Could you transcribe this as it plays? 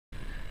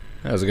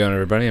How's it going,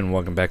 everybody, and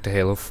welcome back to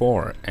Halo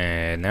 4.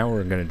 And now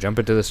we're going to jump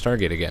into the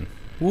Stargate again.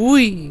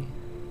 Whee!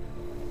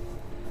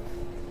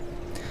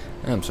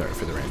 I'm sorry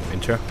for the random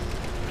intro.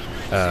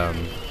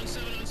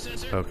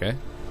 Okay.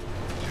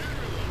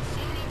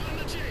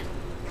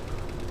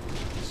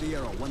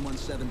 Sierra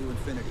 117 to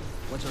infinity.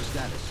 What's our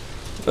status?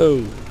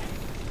 Oh.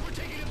 We're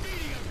taking a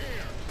beating up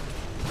here.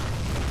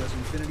 Does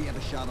Infinity have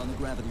a shot on the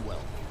gravity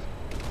well?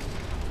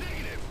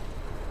 Negative.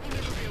 We'll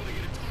never be able to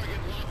get a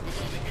target locked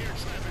with all the air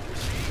traffic we're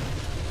seeing.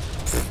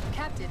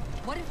 Captain,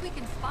 what if we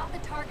can spot the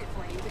target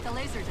for you with the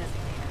laser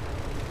designator?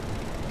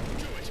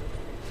 Do it.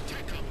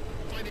 TechCom,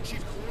 find the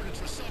chief coordinates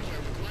for somewhere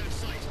with line of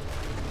sight.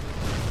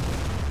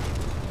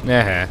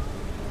 Nah.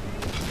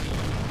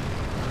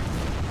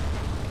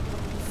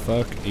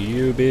 Fuck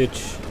you,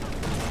 bitch.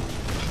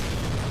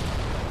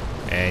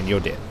 And you're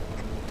dead.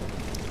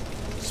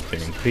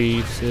 Spinning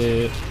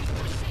pieces.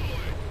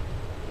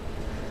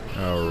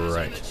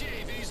 Alright.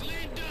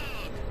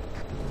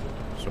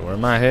 So where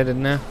am I headed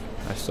now?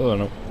 I still don't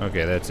know.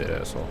 Okay, that's it,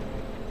 asshole.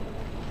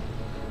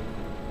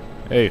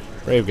 Hey,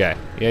 brave guy.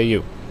 Yeah,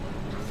 you.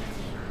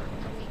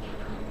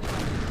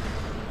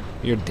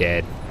 You're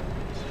dead.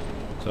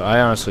 So I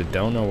honestly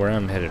don't know where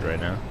I'm headed right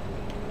now.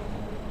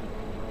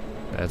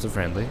 That's a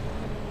friendly.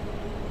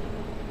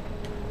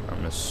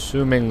 I'm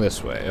assuming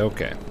this way.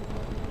 Okay.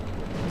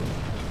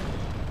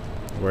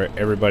 Where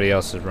everybody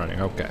else is running.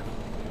 Okay.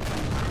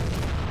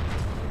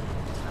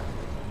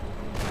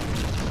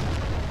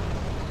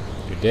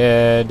 You're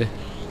dead.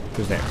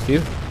 Who's next?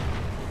 You?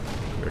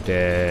 You're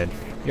dead.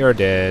 You're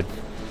dead.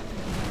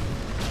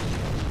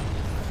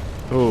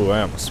 Ooh,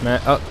 I almost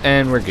smashed. Oh,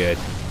 and we're good.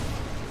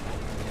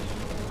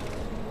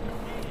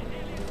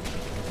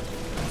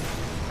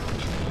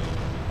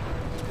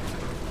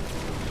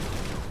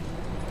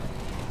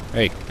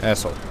 Hey,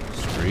 asshole.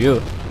 Screw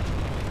you.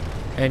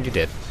 And you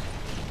did.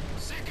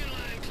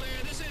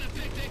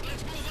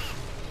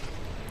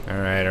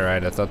 Alright,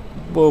 alright. I thought.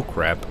 Whoa,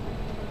 crap.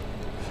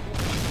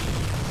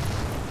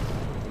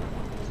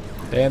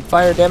 Damn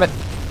fire, damn it.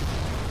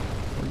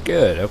 We're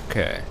good,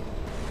 okay.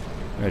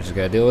 I just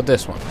gotta deal with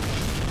this one.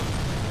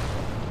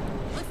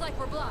 Looks like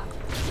we're blocked.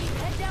 Chief,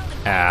 head down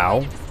and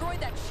Ow. destroy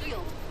that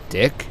shield.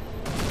 Dick.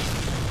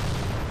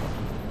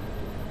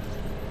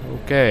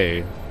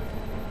 Okay.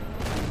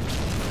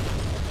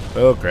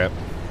 Oh, crap.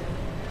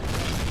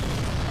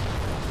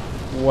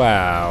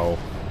 Wow.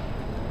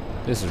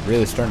 This is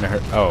really starting to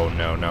hurt. Oh,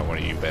 no, not one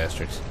of you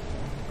bastards.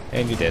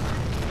 And you did.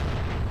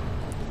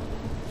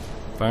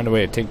 Find a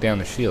way to take down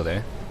the shield,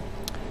 eh?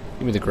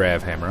 Give me the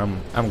grav hammer.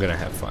 I'm gonna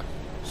have fun.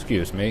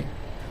 Excuse me.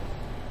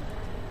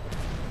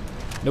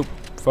 Nope.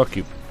 Fuck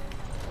you.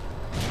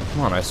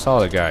 Come on, I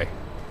saw the guy.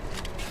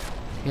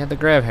 He had the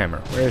grav hammer.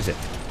 Where is it?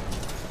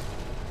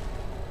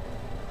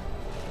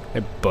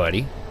 Hey,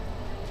 buddy.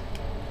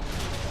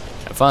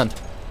 Have fun.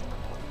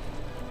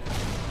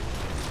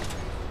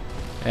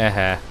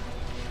 Aha.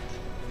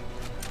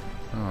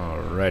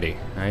 Alrighty.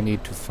 I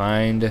need to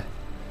find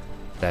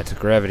that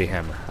gravity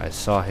hammer. I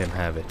saw him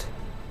have it.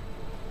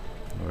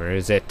 Where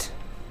is it?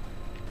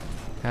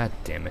 God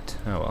damn it.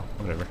 Oh well,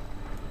 whatever.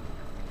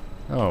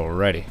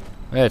 Alrighty.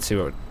 Let's see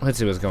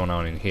what's going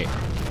on in here.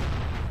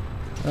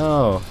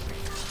 Oh.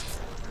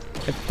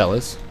 Hey,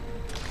 fellas.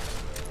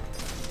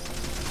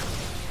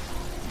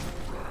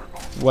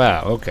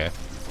 Wow, okay.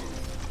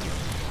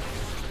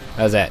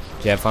 How's that?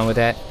 Did you have fun with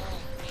that?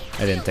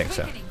 I didn't think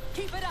so.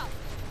 Keep it up.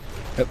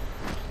 Oh.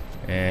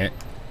 Eh.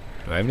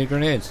 Do I have any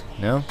grenades?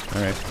 No?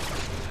 Alright.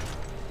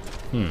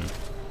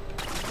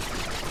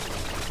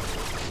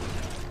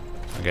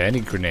 Okay, I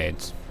need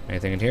grenades.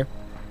 Anything in here?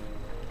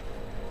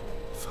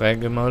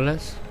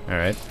 Fragmolas?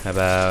 Alright, how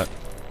about...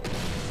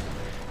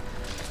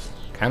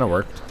 Kinda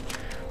worked.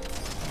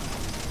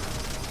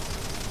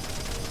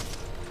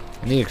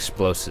 I need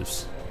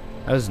explosives.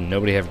 How does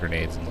nobody have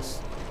grenades in this?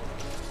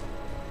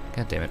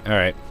 God damn it.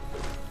 Alright.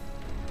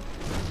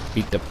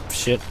 Beat the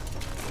shit.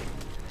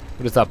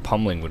 Who just thought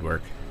pummeling would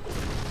work?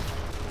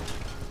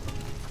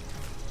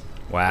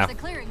 Wow. There's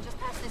a clearing just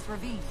past this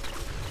ravine.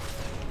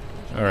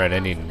 Alright, I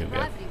need a new gun.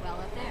 Gravity well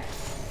up there.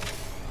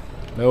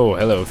 Oh,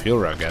 hello, fuel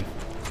rod gun.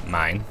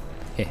 Mine.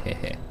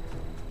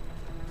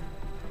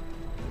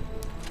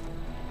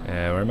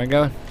 Where am I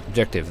going?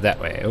 Objective, that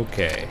way.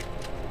 Okay.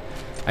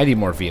 I need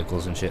more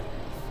vehicles and shit.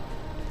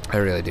 I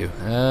really do.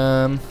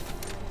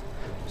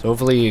 So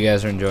hopefully you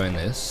guys are enjoying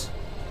this.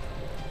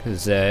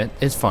 Because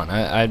it's fun.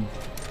 I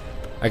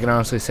can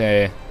honestly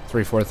say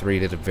 343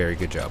 did a very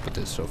good job with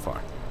this so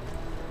far.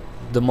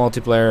 The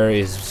multiplayer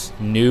is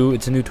new.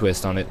 It's a new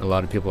twist on it. A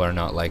lot of people are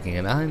not liking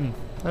it. I'm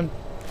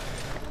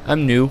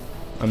new.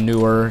 I'm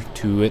newer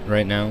to it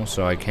right now,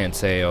 so I can't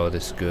say, oh,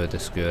 this is good,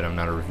 this is good. I'm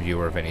not a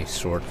reviewer of any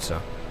sort,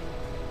 so.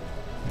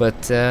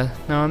 But no,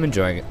 I'm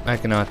enjoying it. I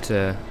cannot.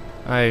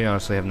 I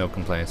honestly have no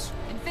complaints.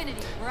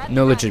 Infinity, we're at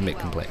No the legitimate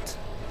gravity well. complaints.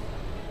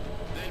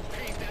 Then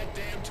paint that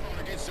damn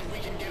target so we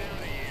can get out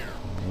of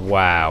here.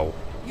 Wow.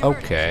 You heard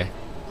it, Okay.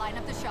 Chief. Line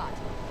up the shot.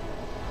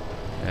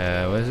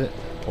 What is it?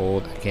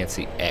 Hold. I can't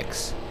see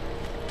X.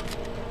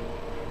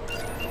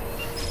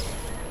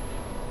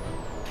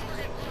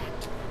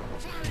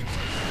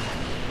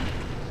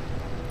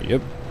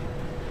 Yep.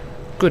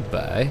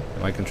 Goodbye.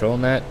 Am I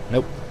controlling that?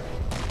 Nope.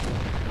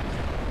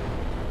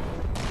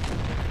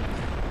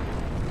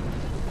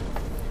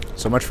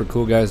 So much for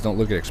cool guys don't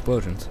look at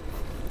explosions.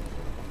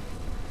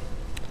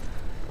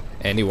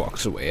 And he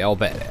walks away, all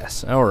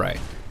badass.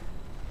 Alright.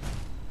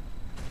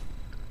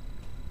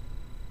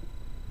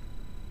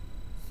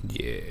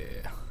 Yeah.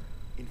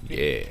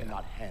 Infinity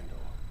cannot handle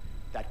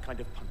that kind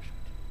of punishment.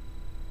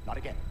 Not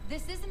again.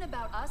 This isn't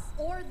about us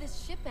or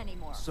this ship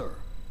anymore. Sir,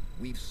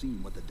 we've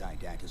seen what the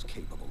Didact is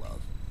capable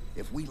of.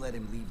 If we let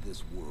him leave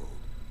this world,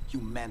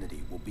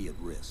 humanity will be at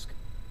risk.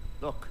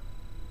 Look,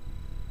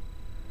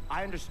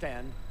 I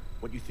understand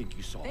what you think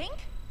you saw. Think?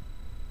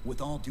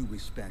 With all due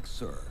respect,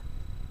 sir,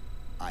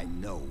 I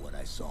know what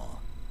I saw.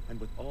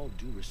 And with all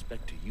due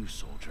respect to you,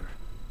 soldier,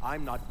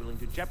 I'm not willing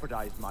to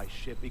jeopardize my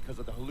ship because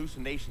of the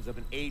hallucinations of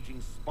an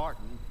aging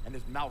Spartan and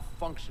his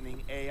malfunctioning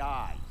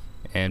AI.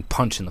 And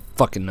punch in the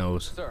fucking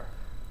nose. Sir,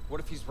 what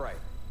if he's right?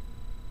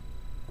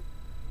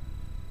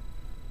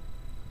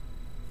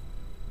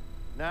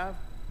 Nav,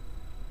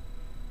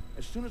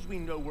 as soon as we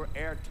know we're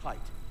airtight,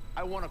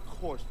 I want a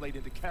course laid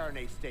into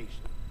Carenay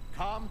Station.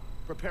 Com,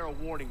 prepare a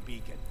warning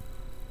beacon.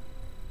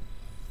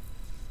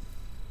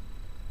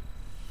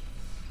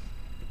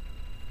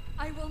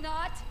 I will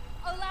not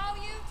allow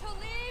you to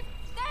leave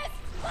this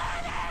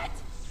planet!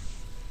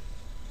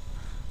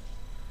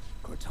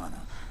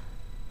 Cortana,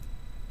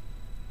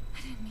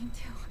 I didn't mean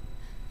to.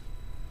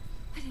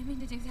 I didn't mean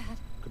to do that.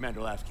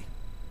 Commander Lasky,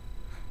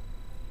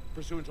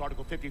 pursuant to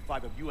Article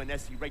 55 of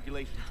UNSC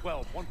Regulation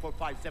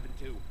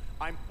 12-14572,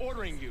 I'm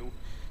ordering you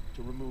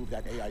to remove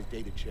that AI's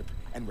data chip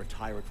and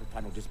retire it for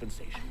final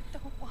dispensation. I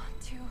don't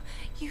want to.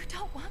 You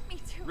don't want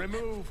me to.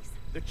 Remove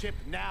the chip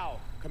now,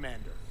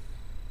 Commander.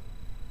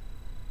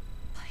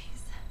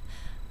 Please.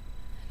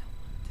 I don't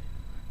want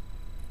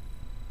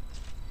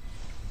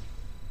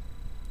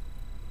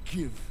to.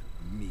 Give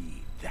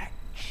me that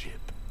chip.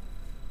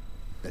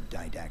 the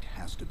Didact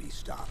has to be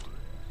stopped.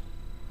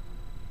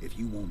 If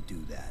you won't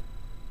do that,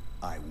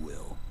 I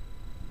will.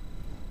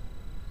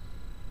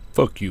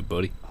 Fuck you,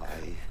 buddy.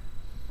 I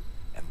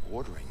am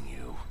ordering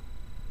you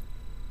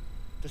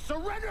to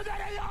surrender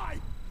that AI!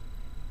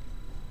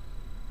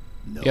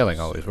 No, Yelling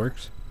sir. always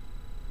works.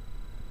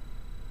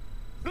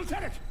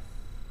 Lieutenant!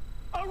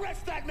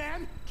 Arrest that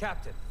man!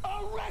 Captain!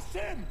 Arrest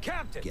him!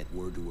 Captain! Get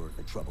word to her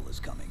that trouble is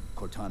coming.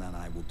 Cortana and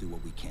I will do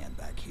what we can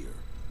back here.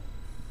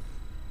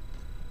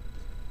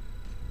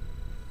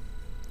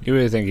 You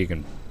really think you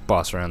can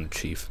boss around the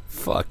chief?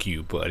 Fuck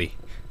you, buddy.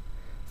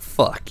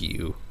 Fuck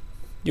you.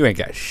 You ain't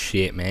got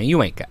shit, man.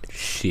 You ain't got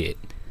shit.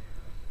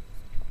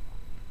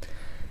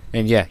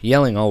 And yeah,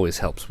 yelling always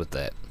helps with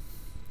that.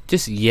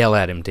 Just yell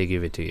at him to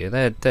give it to you.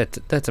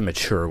 That's a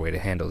mature way to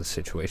handle the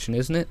situation,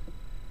 isn't it?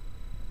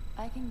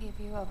 I can give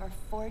you over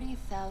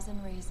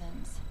 40,000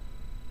 reasons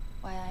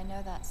why I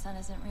know that sun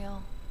isn't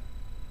real.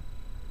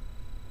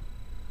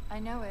 I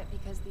know it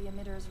because the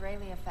emitter's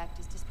Rayleigh effect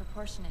is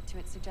disproportionate to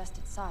its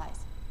suggested size.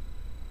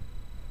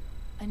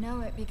 I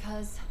know it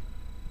because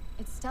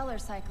its stellar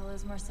cycle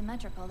is more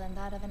symmetrical than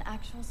that of an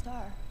actual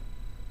star.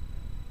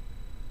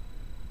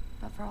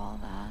 But for all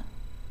that,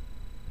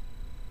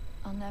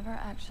 I'll never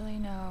actually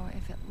know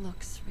if it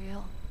looks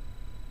real,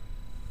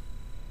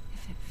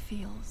 if it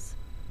feels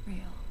real.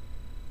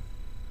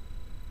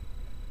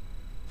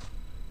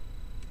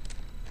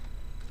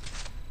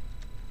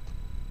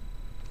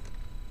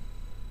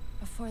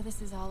 Before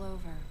this is all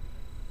over,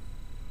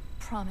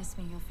 promise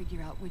me you'll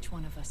figure out which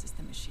one of us is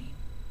the machine.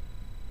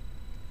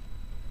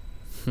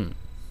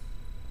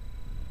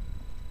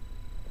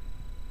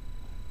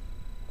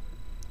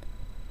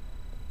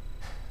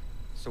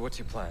 So what's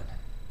your plan?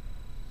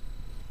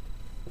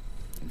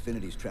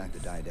 Infinity's tracked the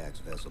Didact's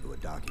vessel to a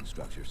docking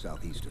structure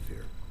southeast of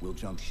here. We'll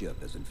jump ship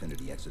as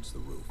Infinity exits the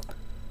roof.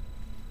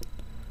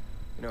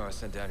 You know, I was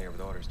sent down here with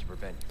orders to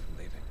prevent you from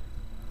leaving.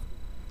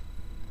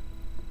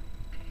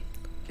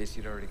 In case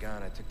you'd already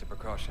gone, I took the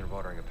precaution of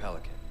ordering a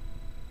Pelican,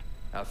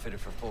 outfitted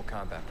for full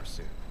combat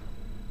pursuit.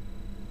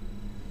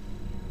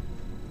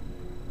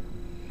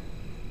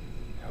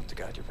 I hope to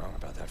God you're wrong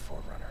about that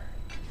Forerunner.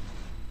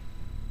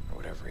 Or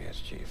whatever he is,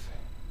 Chief.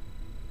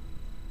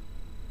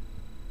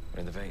 But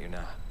in the event you're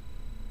not.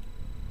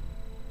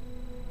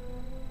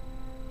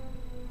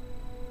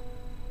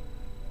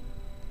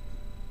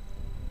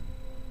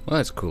 Well,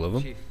 that's cool of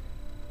him. Chief.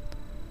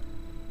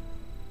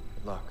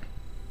 Good luck.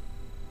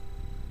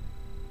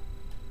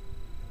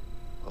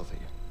 Both of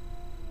you.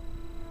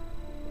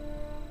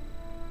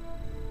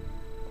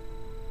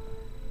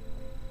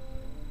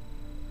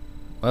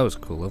 Well, that was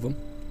cool of him.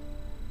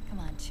 Come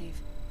on, Chief.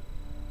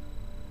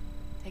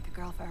 Take a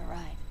girl for a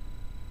ride.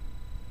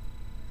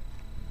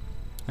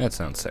 That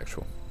sounds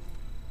sexual.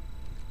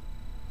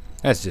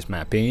 That's just my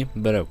opinion,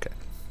 but okay.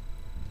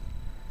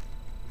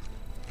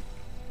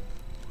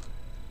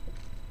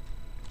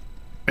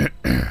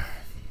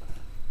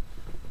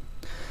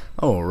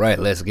 Alright,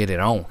 let's get it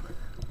on.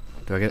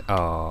 Do I get... The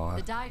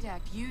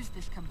Didact used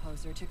this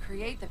composer to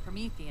create the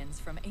Prometheans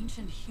from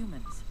ancient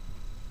humans.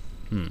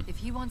 If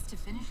he wants to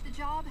finish the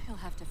job, he'll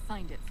have to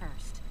find it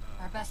first.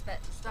 Our best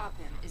bet to stop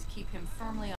him is keep him firmly